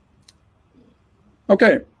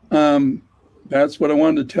 Okay, that's what I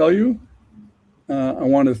wanted to tell you. I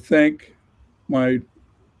want to thank my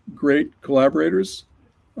great collaborators.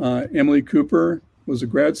 Emily Cooper was a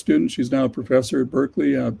grad student. She's now a professor at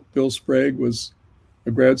Berkeley. Bill Sprague was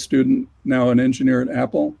a grad student, now an engineer at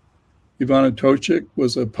Apple. Ivana Tochik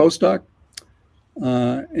was a postdoc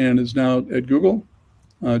and is now at Google.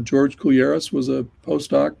 George Kulieris was a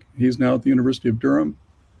postdoc. He's now at the University of Durham.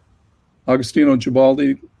 Agostino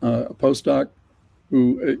Gibaldi, a postdoc,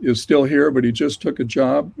 who is still here, but he just took a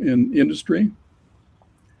job in industry.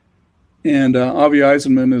 And Avi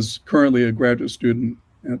Eisenman is currently a graduate student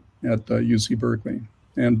at UC Berkeley.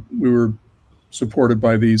 And we were supported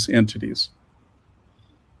by these entities.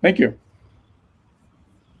 Thank you.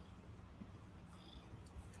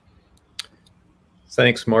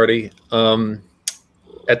 Thanks, Marty.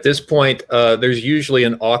 At this point, there's usually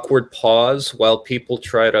an awkward pause while people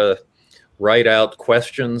try to write out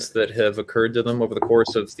questions that have occurred to them over the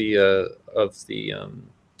course of the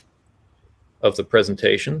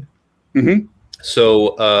presentation. Mm-hmm.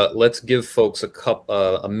 So let's give folks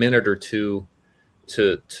a minute or two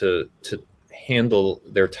to handle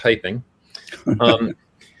their typing.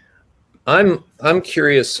 I'm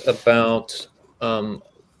curious about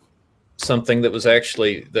something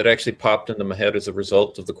that actually popped into my head as a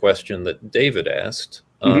result of the question that David asked.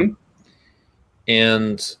 Mm-hmm.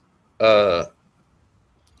 And well,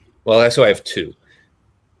 so I have 2.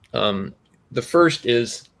 The first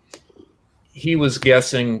is, he was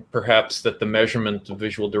guessing perhaps that the measurement of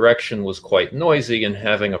visual direction was quite noisy, and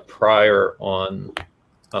having a prior on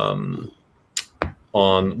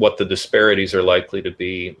what the disparities are likely to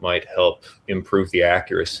be might help improve the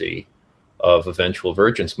accuracy of eventual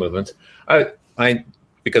vergence movements.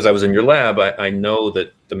 Because I was in your lab, I know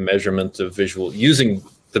that the measurement of using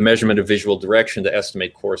the measurement of visual direction to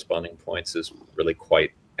estimate corresponding points is really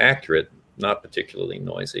quite accurate, not particularly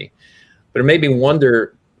noisy. But it made me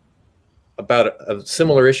wonder about a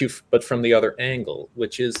similar issue, but from the other angle,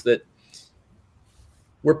 which is that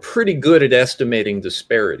we're pretty good at estimating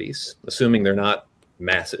disparities, assuming they're not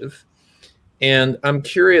massive. And I'm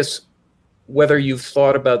curious whether you've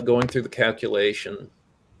thought about going through the calculation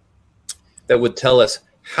that would tell us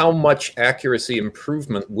how much accuracy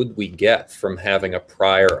improvement would we get from having a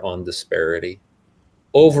prior on disparity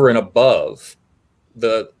over and above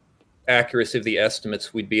the accuracy of the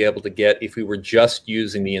estimates we'd be able to get if we were just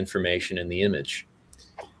using the information in the image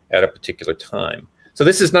at a particular time. So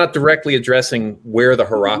this is not directly addressing where the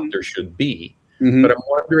horopter should be, but I'm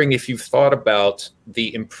wondering if you've thought about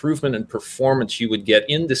the improvement in performance you would get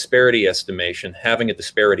in disparity estimation having a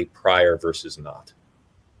disparity prior versus not.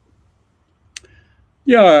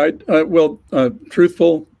 Yeah,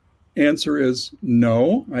 truthful answer is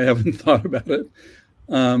no. I haven't thought about it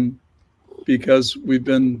because we've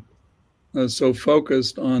been so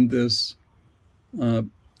focused on this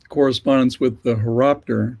correspondence with the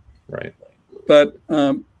horopter. Right. But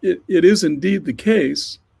it is indeed the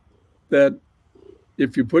case that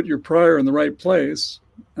if you put your prior in the right place,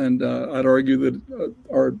 and I'd argue that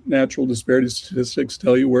our natural disparity statistics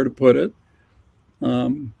tell you where to put it,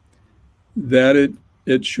 that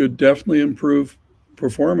it should definitely improve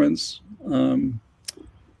performance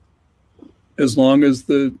as long as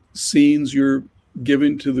the scenes you're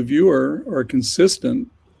giving to the viewer are consistent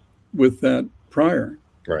with that prior.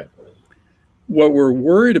 Right. What we're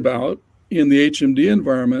worried about in the HMD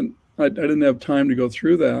environment, I didn't have time to go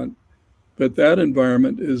through that, but that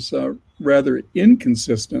environment is rather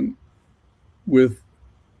inconsistent with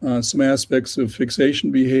some aspects of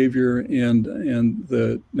fixation behavior and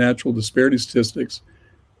the natural disparity statistics.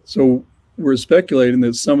 So we're speculating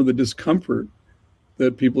that some of the discomfort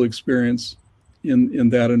that people experience in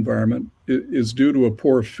that environment is due to a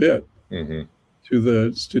poor fit to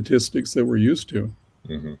the statistics that we're used to.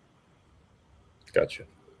 Gotcha.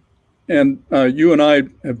 And you and I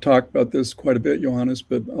have talked about this quite a bit, Johannes,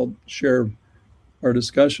 but I'll share our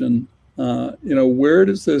discussion. Where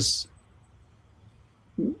does this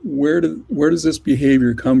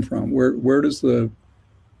behavior come from? Why does the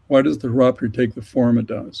horopter take the form it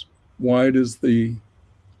does? Why does the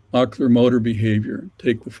oculomotor behavior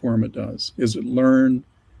take the form it does? Is it learned?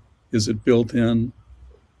 Is it built in?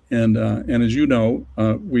 And as you know,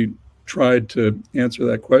 we tried to answer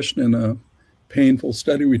that question in a painful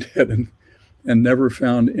study we did and never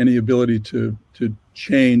found any ability to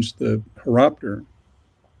change the horopter.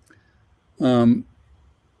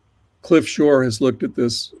 Cliff Shore has looked at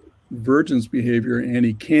this vergence behavior, and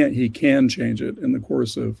he can change it in the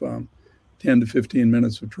course of 10 to 15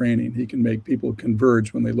 minutes of training. He can make people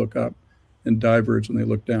converge when they look up and diverge when they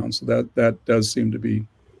look down. So that does seem to be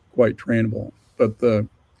quite trainable. But the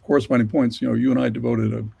corresponding points, you and I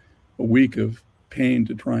devoted a week of pain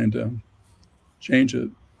to trying to change it,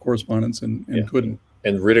 correspondence, and couldn't.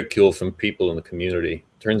 And ridicule from people in the community.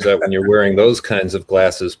 Turns out when you're wearing those kinds of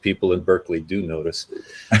glasses, people in Berkeley do notice.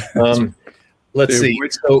 Let's see.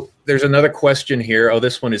 So there's another question here. Oh,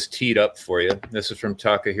 this one is teed up for you. This is from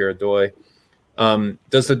Takahiro Doi.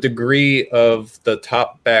 Does the degree of the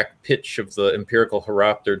top-back pitch of the empirical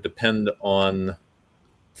horopter depend on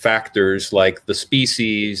factors like the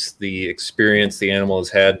species, the experience the animal has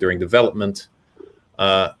had during development?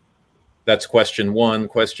 That's question one.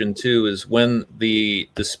 Question two is, when the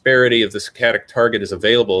disparity of the saccadic target is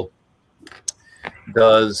available,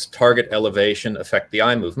 does target elevation affect the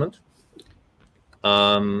eye movement?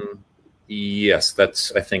 Yes,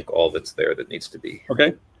 that's, I think, all that's there that needs to be.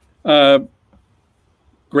 Okay.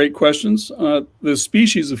 Great questions. The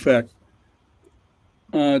species effect.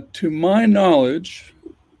 To my knowledge,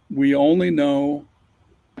 we only know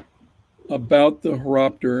about the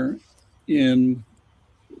horopter in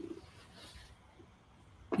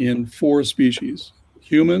 4 species: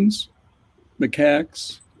 humans,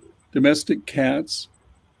 macaques, domestic cats,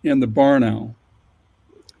 and the barn owl.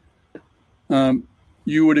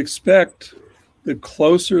 You would expect the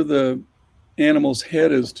closer the animal's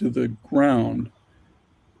head is to the ground,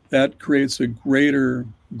 that creates a greater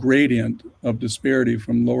gradient of disparity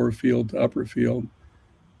from lower field to upper field.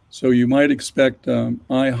 So you might expect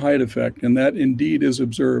eye height effect, and that indeed is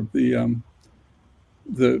observed.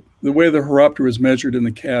 the way the horopter is measured in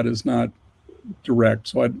the cat is not direct,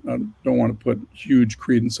 so I don't want to put huge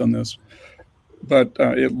credence on this. But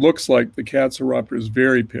it looks like the cat's horopter is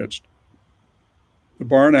very pitched. The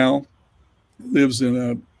barn owl lives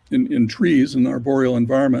in trees in the arboreal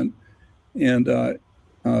environment, and the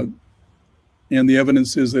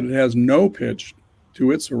evidence is that it has no pitch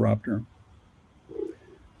to its horopter.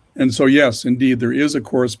 And so, yes, indeed, there is a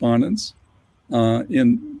correspondence.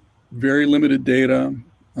 In very limited data,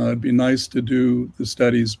 it'd be nice to do the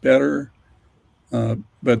studies better,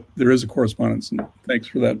 but there is a correspondence, and thanks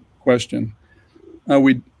for that question. On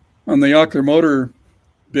the oculomotor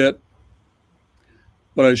bit,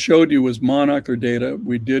 what I showed you was monocular data.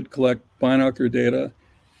 We did collect binocular data,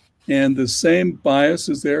 and the same bias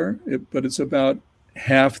is there, but it's about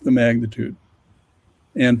half the magnitude.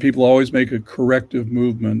 And people always make a corrective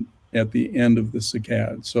movement at the end of the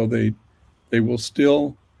saccade. So they will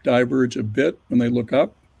still diverge a bit when they look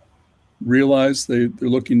up, realize they're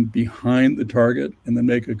looking behind the target, and then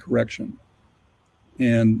make a correction.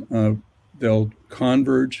 And they'll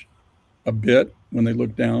converge a bit when they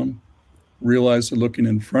look down, realize they're looking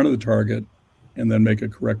in front of the target, and then make a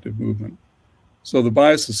corrective movement. So the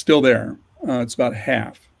bias is still there. It's about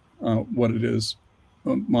half what it is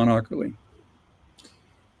monocularly.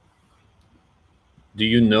 Do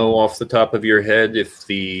you know off the top of your head if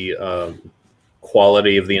the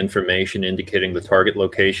quality of the information indicating the target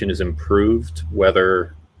location is improved,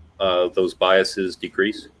 whether those biases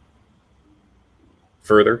decrease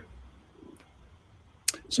further?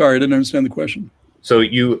 Sorry, I didn't understand the question. So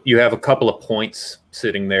you have a couple of points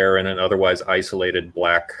sitting there in an otherwise isolated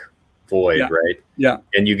black void, Yeah. right? Yeah.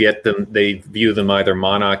 And you get them, they view them either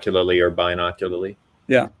monocularly or binocularly.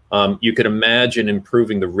 Yeah. You could imagine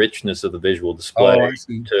improving the richness of the visual display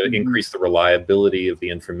to increase the reliability of the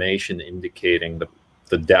information indicating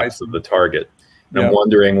the depth of the target. And I'm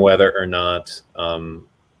wondering whether or not,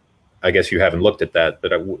 I guess you haven't looked at that,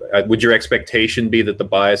 but would your expectation be that the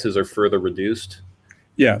biases are further reduced?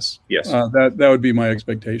 Yes. Yes. That would be my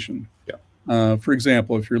expectation. Yeah. For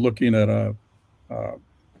example, if you're looking at a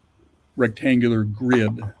rectangular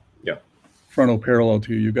grid, frontal parallel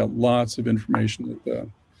to you, you've got lots of information that the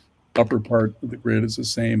upper part of the grid is the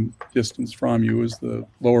same distance from you as the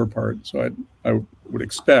lower part. So I would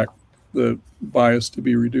expect the bias to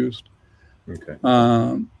be reduced. Okay.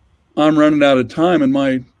 I'm running out of time in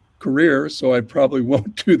my career, so I probably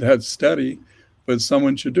won't do that study, but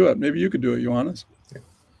someone should do it. Maybe you could do it, Johannes.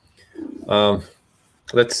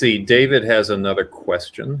 Let's see. David has another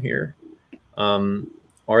question here.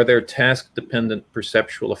 Are there task-dependent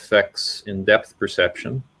perceptual effects in depth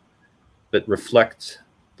perception that reflect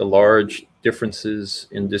the large differences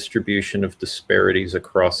in distribution of disparities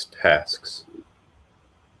across tasks?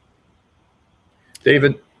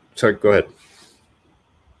 David, sorry, go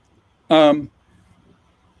ahead.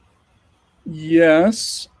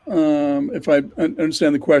 Yes, if I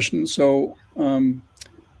understand the question. So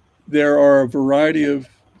there are a variety of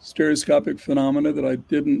stereoscopic phenomena that I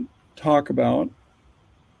didn't talk about.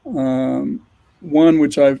 One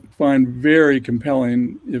which I find very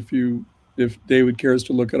compelling, if David cares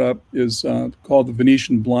to look it up, is called the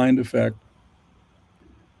Venetian blind effect.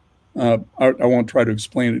 I won't try to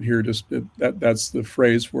explain it here, just that's the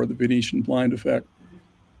phrase for the Venetian blind effect.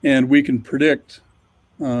 And we can predict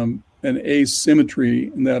an asymmetry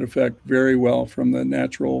in that effect very well from the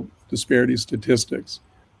natural disparity statistics.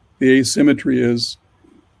 The asymmetry is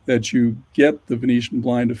that you get the Venetian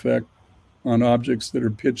blind effect on objects that are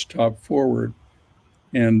pitched top forward,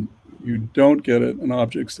 and you don't get it on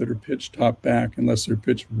objects that are pitched top back unless they're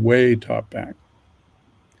pitched way top back.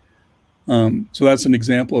 So that's an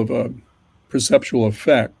example of a perceptual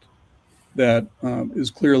effect that is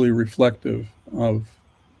clearly reflective of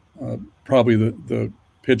probably the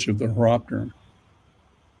pitch of the horopter.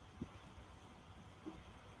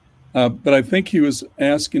 But I think he was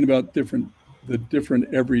asking about the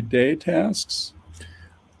different everyday tasks.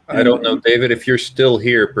 I don't know, David, if you're still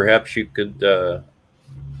here, perhaps you could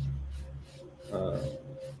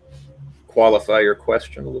qualify your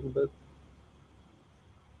question a little bit.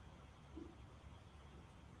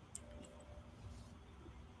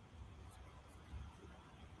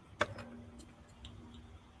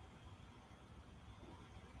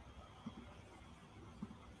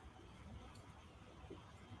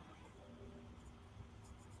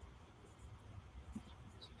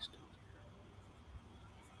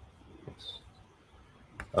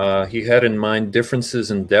 He had in mind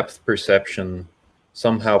differences in depth perception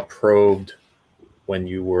somehow probed when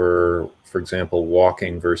you were, for example,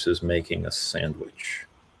 walking versus making a sandwich.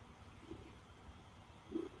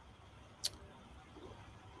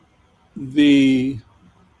 The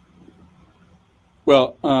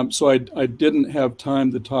Well, so I didn't have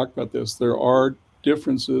time to talk about this. There are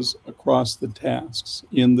differences across the tasks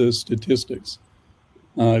in the statistics.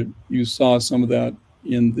 You saw some of that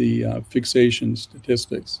in the fixation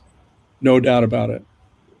statistics. No doubt about it.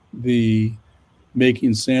 The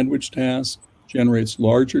making sandwich task generates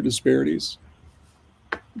larger disparities.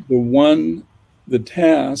 The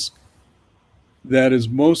task that is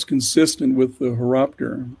most consistent with the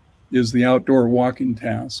horopter is the outdoor walking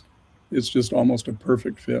task. It's just almost a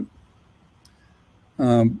perfect fit.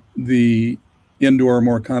 The indoor,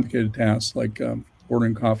 more complicated tasks like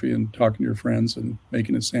ordering coffee and talking to your friends and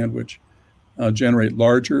making a sandwich generate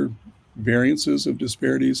larger variances of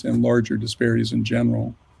disparities and larger disparities in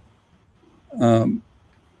general.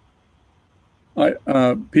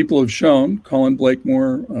 People have shown, Colin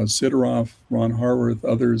Blakemore, Sidoroff, Ron Harworth,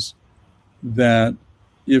 others, that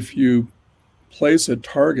if you place a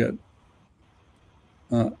target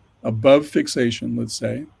above fixation, let's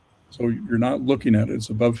say, so you're not looking at it, it's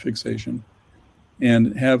above fixation,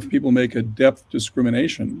 and have people make a depth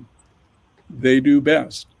discrimination, they do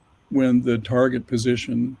best when the target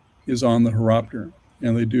position is on the horopter,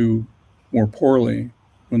 and they do more poorly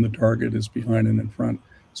when the target is behind and in front.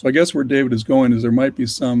 So I guess where David is going is there might be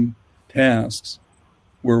some tasks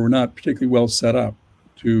where we're not particularly well set up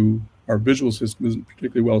to, our visual system isn't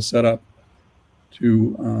particularly well set up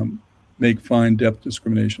to make fine depth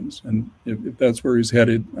discriminations. And if that's where he's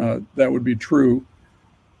headed, that would be true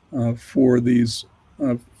for these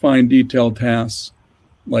fine detailed tasks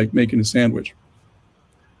like making a sandwich.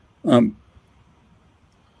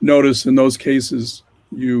 Notice in those cases,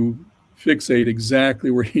 you fixate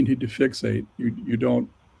exactly where you need to fixate. You don't,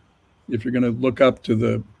 if you're going to look up to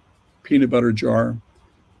the peanut butter jar,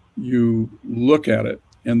 you look at it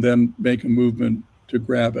and then make a movement to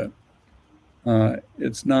grab it.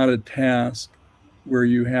 It's not a task where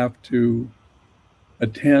you have to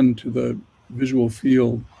attend to the visual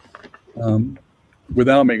field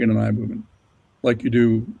without making an eye movement, like you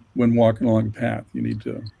do when walking along a path. You need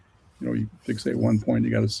to, you fixate one point,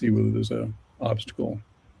 you got to see whether there's an obstacle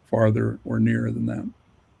farther or nearer than that.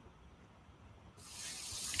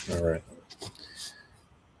 All right.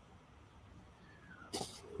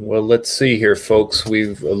 Well, let's see here, folks.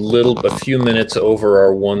 We've a few minutes over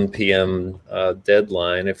our 1 p.m.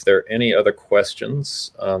 Deadline. If there are any other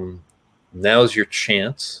questions, now's your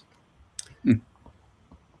chance.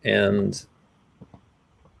 And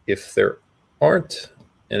if there aren't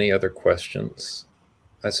any other questions,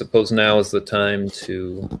 I suppose now is the time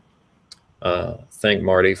to thank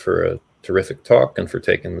Marty for a terrific talk and for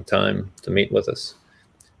taking the time to meet with us.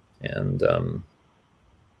 And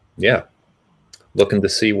yeah, looking to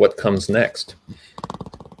see what comes next.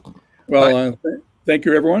 Well, thank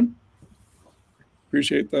you, everyone.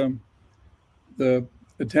 Appreciate the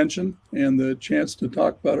attention and the chance to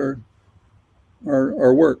talk about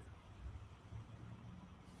our work.